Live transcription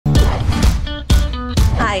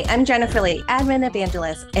Hi, I'm Jennifer Lee, admin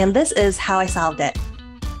evangelist, and this is how I solved it.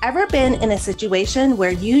 Ever been in a situation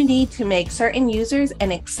where you need to make certain users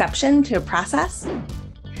an exception to a process?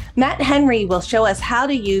 Matt Henry will show us how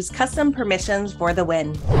to use custom permissions for the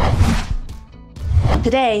win.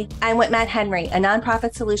 Today, I'm with Matt Henry, a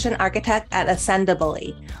nonprofit solution architect at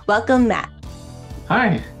Ascendably. Welcome, Matt.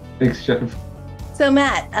 Hi, thanks, Jennifer. So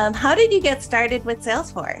Matt, how did you get started with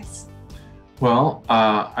Salesforce? Well,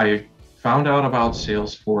 I found out about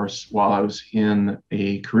Salesforce while I was in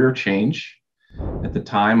a career change. At the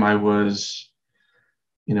time, I was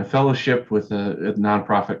in a fellowship with a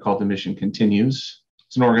nonprofit called The Mission Continues.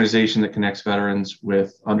 It's an organization that connects veterans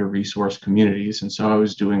with under-resourced communities. And so I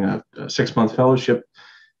was doing a 6-month fellowship,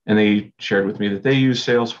 and they shared with me that they use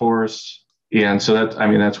Salesforce. And so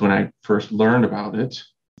that's when I first learned about it.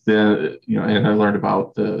 And I learned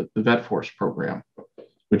about the VetForce program,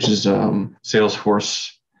 which is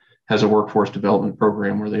Salesforce has a workforce development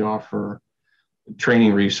program where they offer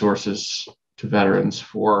training resources to veterans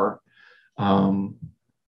for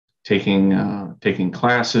taking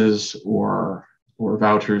classes or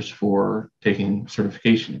vouchers for taking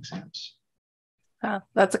certification exams. Oh,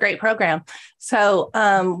 that's a great program. So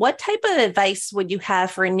what type of advice would you have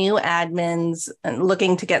for new admins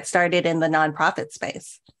looking to get started in the nonprofit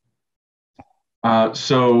space?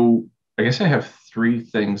 So I guess I have 3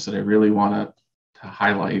 things that I really want to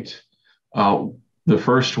highlight. The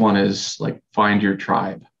first one is find your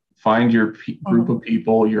tribe, find your group of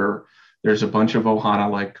people. There's a bunch of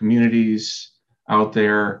Ohana-like communities out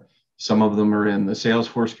there. Some of them are in the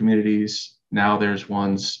Salesforce communities. Now there's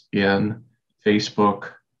ones in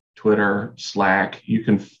Facebook, Twitter, Slack. You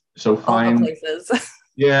can find all the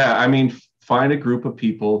places. Find a group of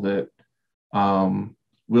people that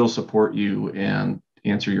will support you and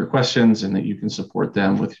answer your questions, and that you can support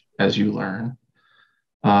them as you learn.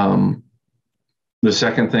 The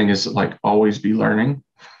second thing is always be learning,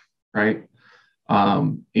 right?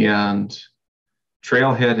 And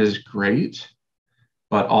Trailhead is great,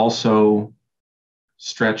 but also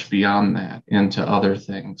stretch beyond that into other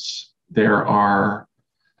things. There's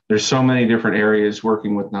so many different areas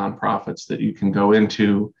working with nonprofits that you can go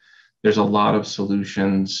into. There's a lot of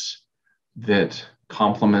solutions that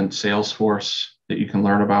complement Salesforce that you can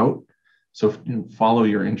learn about. So follow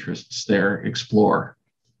your interests there, explore.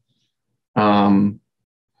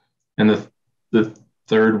 And the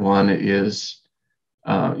third one is,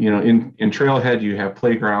 in Trailhead, you have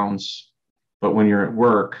playgrounds, but when you're at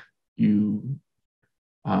work,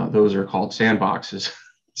 those are called sandboxes.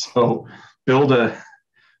 So build a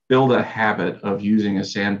habit of using a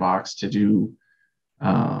sandbox to do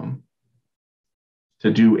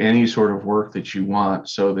any sort of work that you want,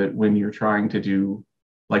 so that when you're trying to do,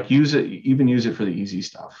 use it for the easy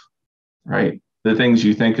stuff, right? The things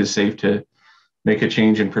you think is safe to make a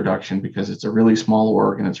change in production because it's a really small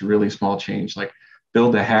org and it's a really small change.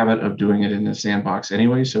 Build a habit of doing it in a sandbox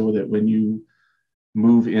anyway, so that when you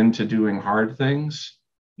move into doing hard things,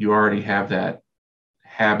 you already have that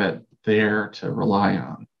habit there to rely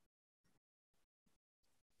on.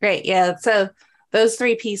 Great. Yeah. So those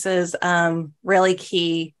 3 pieces, really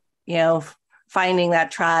key, finding that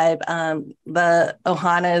tribe. The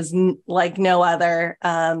Ohana is like no other.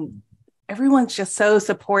 Everyone's just so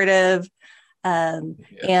supportive.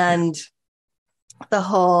 And the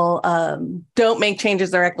whole don't make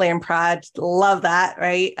changes directly in prod. Love that,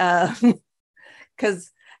 right?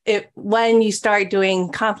 Because when you start doing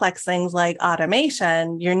complex things like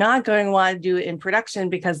automation, you're not going to want to do it in production,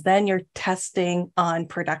 because then you're testing on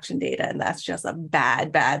production data, and that's just a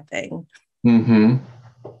bad thing. Mm-hmm.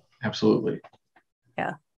 Absolutely.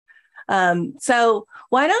 Yeah. So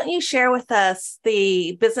why don't you share with us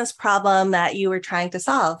the business problem that you were trying to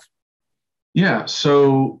solve? Yeah.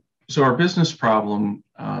 So our business problem,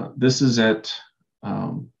 this is at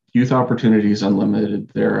Youth Opportunities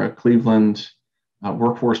Unlimited. They're a Cleveland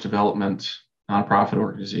workforce development nonprofit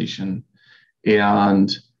organization,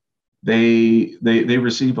 and they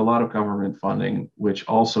receive a lot of government funding, which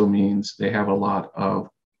also means they have a lot of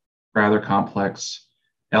rather complex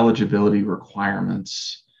eligibility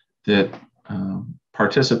requirements that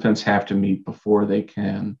participants have to meet before they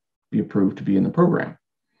can be approved to be in the program.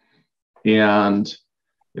 And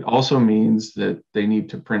it also means that they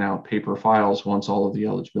need to print out paper files once all of the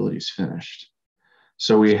eligibility is finished.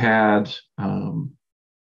 So we had, so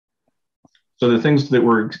the things that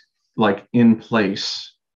were in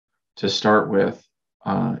place to start with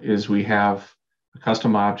is we have a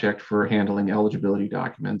custom object for handling eligibility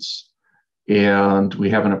documents, and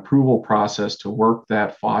we have an approval process to work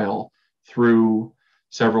that file through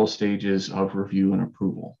several stages of review and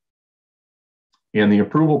approval. And the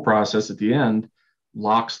approval process at the end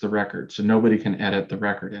locks the record, so nobody can edit the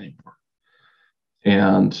record anymore.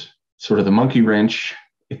 And sort of the monkey wrench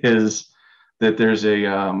is that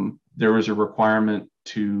there was a requirement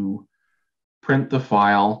to print the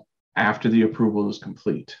file after the approval is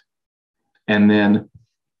complete, and then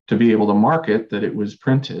to be able to mark it that it was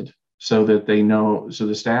printed, so that so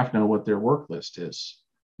the staff know what their work list is,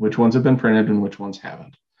 which ones have been printed and which ones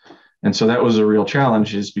haven't. And so that was a real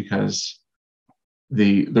challenge, is because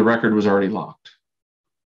the record was already locked.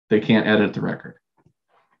 They can't edit the record.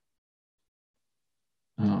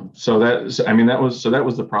 So that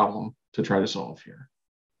was the problem to try to solve here.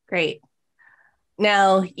 Great.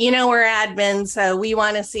 Now, we're admins, so we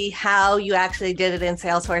want to see how you actually did it in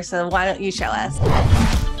Salesforce. So why don't you show us?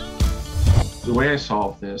 The way I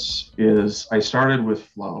solved this is I started with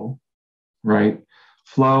Flow, right?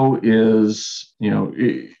 Flow is,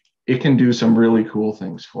 it can do some really cool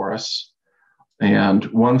things for us. And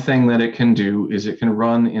one thing that it can do is it can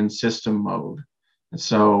run in system mode. And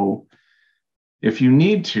so if you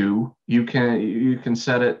need to, you can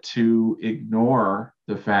set it to ignore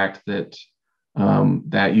the fact that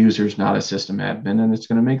that user's not a system admin, and it's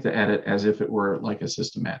going to make the edit as if it were like a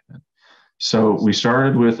system admin. So we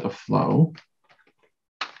started with a flow.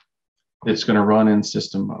 It's going to run in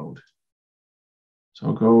system mode. So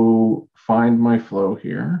I'll go find my flow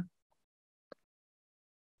here.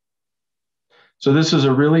 So this is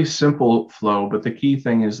a really simple flow, but the key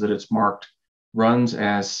thing is that it's marked runs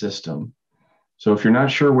as system. So if you're not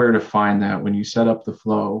sure where to find that, when you set up the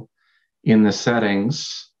flow in the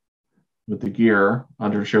settings with the gear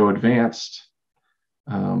under show advanced,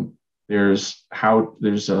 there's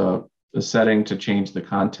a setting to change the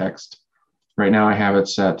context. Right now I have it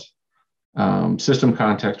set system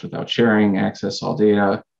context without sharing, access all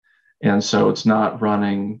data. And so it's not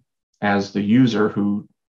running as the user who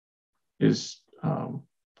is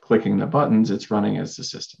clicking the buttons, it's running as the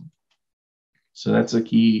system. So that's a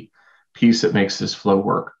key piece that makes this flow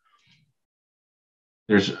work.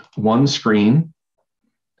 There's one screen,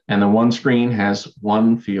 and the one screen has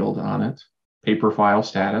one field on it, paper file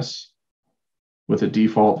status, with a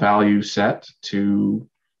default value set to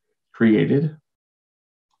created.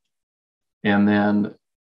 And then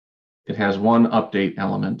it has one update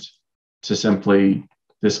element to simply,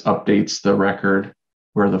 this updates the record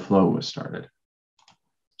where the flow was started.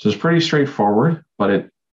 So it's pretty straightforward, but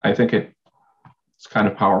I think it's kind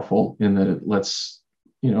of powerful in that it lets,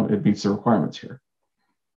 it meets the requirements here.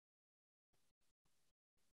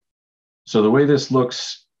 So the way this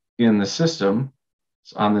looks in the system,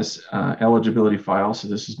 it's on this eligibility file. So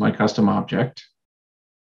this is my custom object.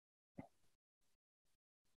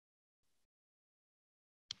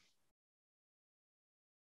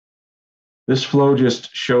 This flow just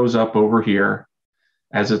shows up over here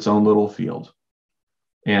as its own little field.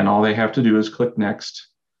 And all they have to do is click next,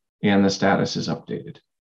 and the status is updated.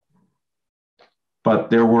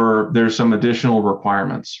 But there's some additional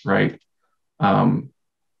requirements, right?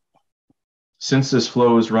 Since this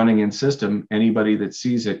flow is running in system, anybody that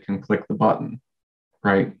sees it can click the button,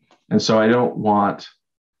 right? And so I don't want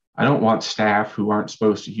staff who aren't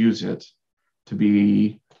supposed to use it to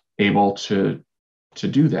be able to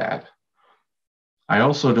do that. I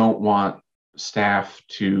also don't want staff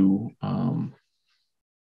to,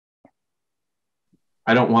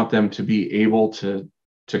 I don't want them to be able to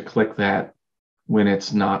click that when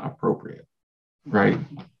it's not appropriate, right?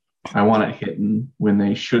 I want it hidden when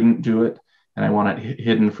they shouldn't do it, and I want it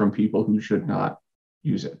hidden from people who should not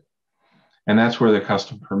use it. And that's where the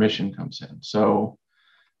custom permission comes in. So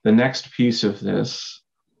the next piece of this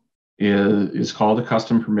is called a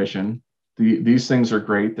custom permission. These things are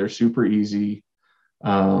great. They're super easy.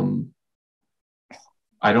 I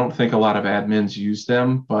don't think a lot of admins use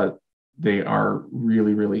them, but they are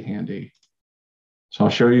really, really handy. So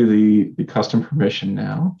I'll show you the custom permission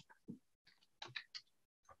now.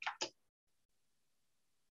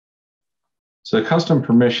 So the custom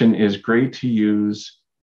permission is great to use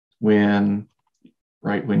when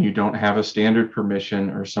you don't have a standard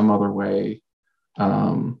permission or some other way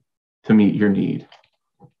to meet your need.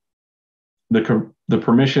 The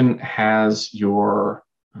permission has your,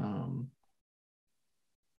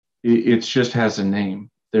 it just has a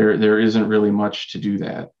name. There isn't really much to do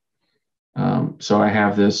that. So I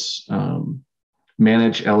have this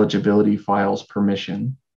manage eligibility files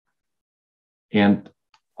permission, and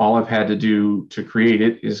all I've had to do to create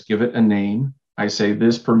it is give it a name. I say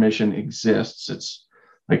this permission exists. It's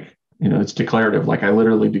like, it's declarative. Like I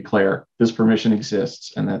literally declare this permission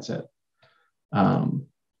exists, and that's it.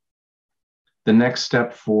 The next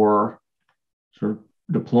step for sort of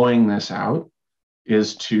deploying this out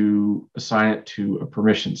is to assign it to a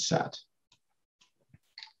permission set.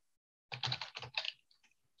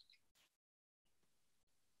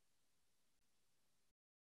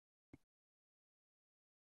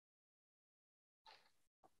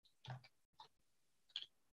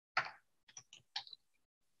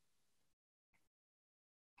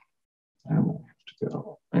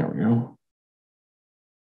 go. There we go.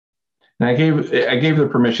 And I gave the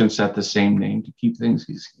permission set the same name to keep things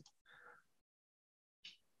easy.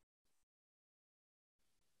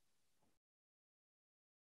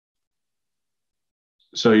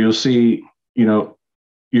 So you'll see, you're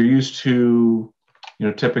used to,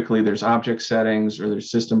 typically there's object settings or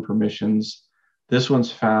there's system permissions. This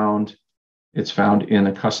one's it's found in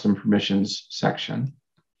a custom permissions section.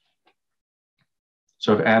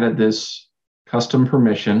 So I've added this custom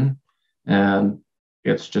permission, and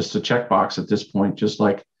it's just a checkbox at this point, just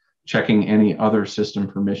like checking any other system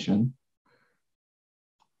permission.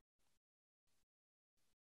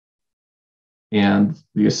 And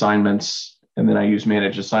the assignments, and then I use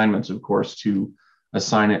manage assignments, of course, to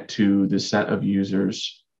assign it to the set of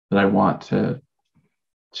users that I want to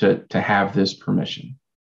have this permission.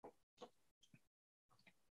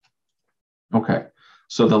 Okay,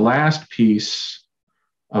 so the last piece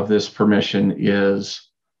of this permission is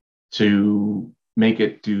to make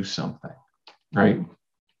it do something, right?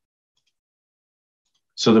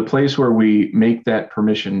 So the place where we make that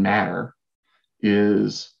permission matter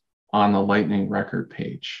is on the Lightning record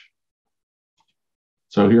page.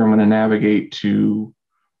 So here I'm going to navigate to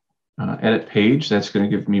edit page. That's going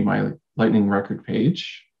to give me my Lightning record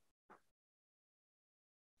page.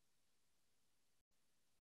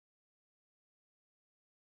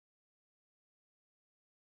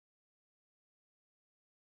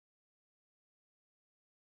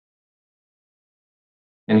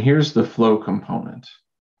 And here's the flow component.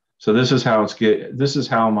 So this is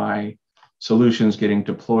how my solution's getting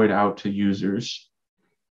deployed out to users.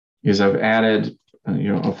 Is I've added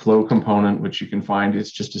a flow component, which you can find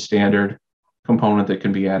it's just a standard component that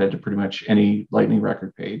can be added to pretty much any Lightning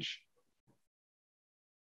record page.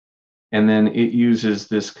 And then it uses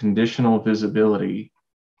this conditional visibility,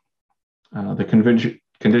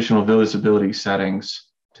 conditional visibility settings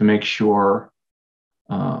to make sure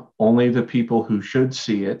only the people who should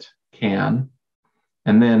see it can,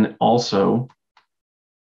 and then also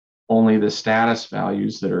only the status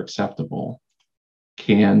values that are acceptable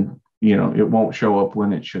can, it won't show up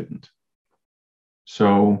when it shouldn't.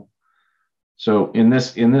 So in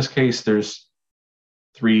this case, there's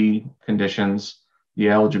 3 conditions. The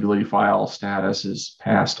eligibility file status is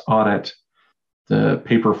passed audit. The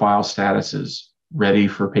paper file status is ready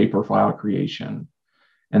for paper file creation.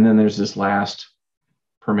 And then there's this last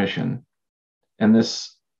permission. And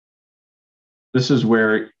this is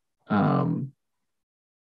where,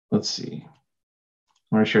 let's see.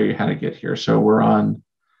 I want to show you how to get here. So we're on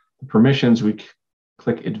the permissions. We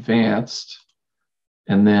click advanced,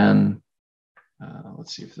 and then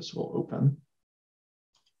let's see if this will open.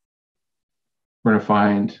 We're going to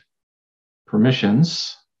find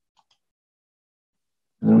permissions,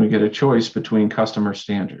 and then we get a choice between custom or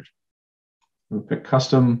standard. We'll pick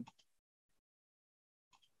custom,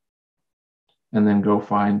 and then go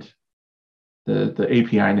find the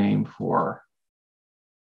API name for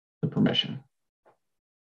the permission.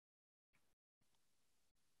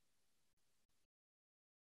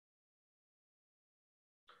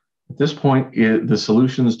 At this point, the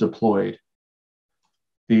solution is deployed.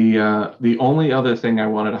 The only other thing I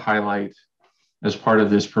wanted to highlight as part of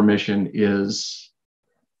this permission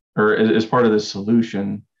or as part of this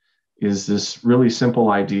solution, is this really simple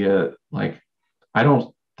idea. Like, I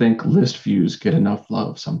don't think list views get enough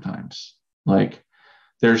love sometimes. Like,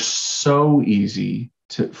 they're so easy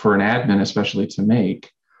for an admin, especially, to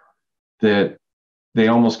make, that they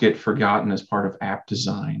almost get forgotten as part of app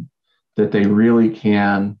design, that they really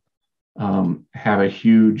can have a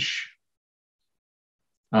huge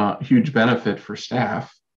benefit for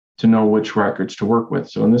staff to know which records to work with.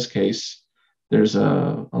 So in this case, there's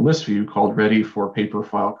a list view called ready for paper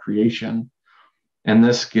file creation. And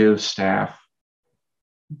this gives staff,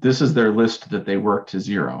 this is their list that they work to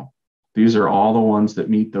 0. These are all the ones that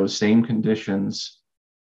meet those same conditions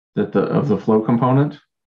of the flow component.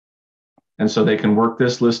 And so they can work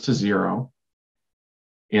this list to 0.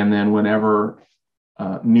 And then whenever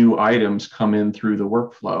new items come in through the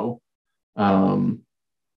workflow,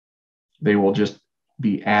 they will just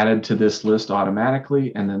be added to this list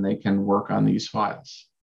automatically, and then they can work on these files.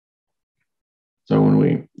 So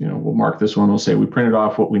when we'll mark this one, we'll say we printed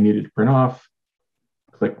off what we needed to print off,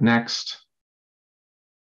 click next.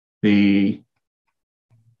 The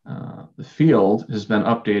field has been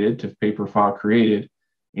updated to paper file created,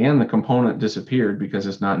 and the component disappeared because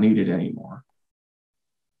it's not needed anymore.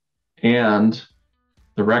 And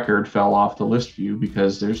the record fell off the list view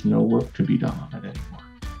because there's no work to be done on it anymore.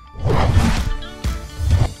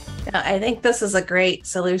 I think this is a great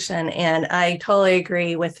solution, and I totally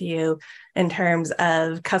agree with you in terms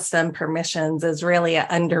of custom permissions is really an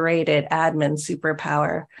underrated admin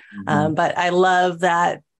superpower. Mm-hmm. But I love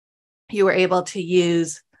that you were able to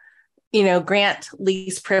use, grant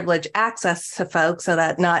least privilege access to folks so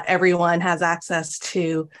that not everyone has access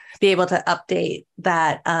to be able to update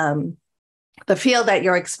that the field that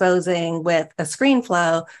you're exposing with a screen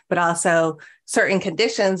flow, but also certain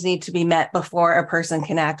conditions need to be met before a person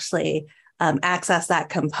can actually access that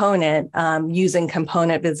component using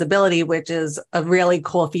component visibility, which is a really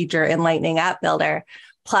cool feature in Lightning App Builder.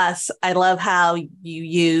 Plus, I love how you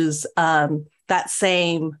use that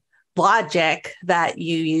same logic that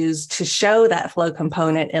you use to show that flow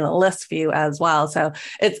component in a list view as well. So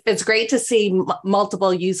it's great to see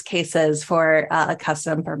multiple use cases for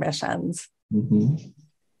custom permissions. Mm-hmm.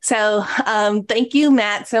 So thank you,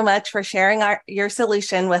 Matt, so much for sharing your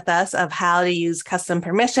solution with us of how to use custom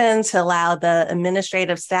permissions to allow the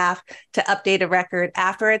administrative staff to update a record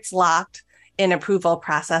after it's locked in approval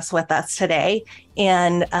process with us today,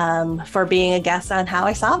 and for being a guest on How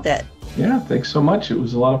I Solved It. Yeah, thanks so much. It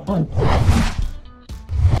was a lot of fun.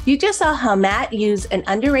 You just saw how Matt used an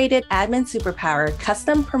underrated admin superpower,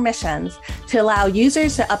 custom permissions, to allow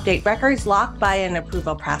users to update records locked by an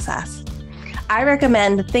approval process. I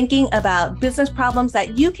recommend thinking about business problems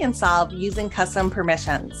that you can solve using custom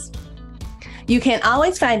permissions. You can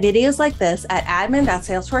always find videos like this at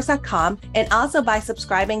admin.salesforce.com and also by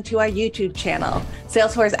subscribing to our YouTube channel,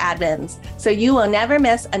 Salesforce Admins, so you will never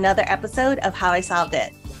miss another episode of How I Solved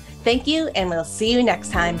It. Thank you, and we'll see you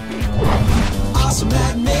next time. Awesome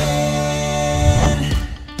admin.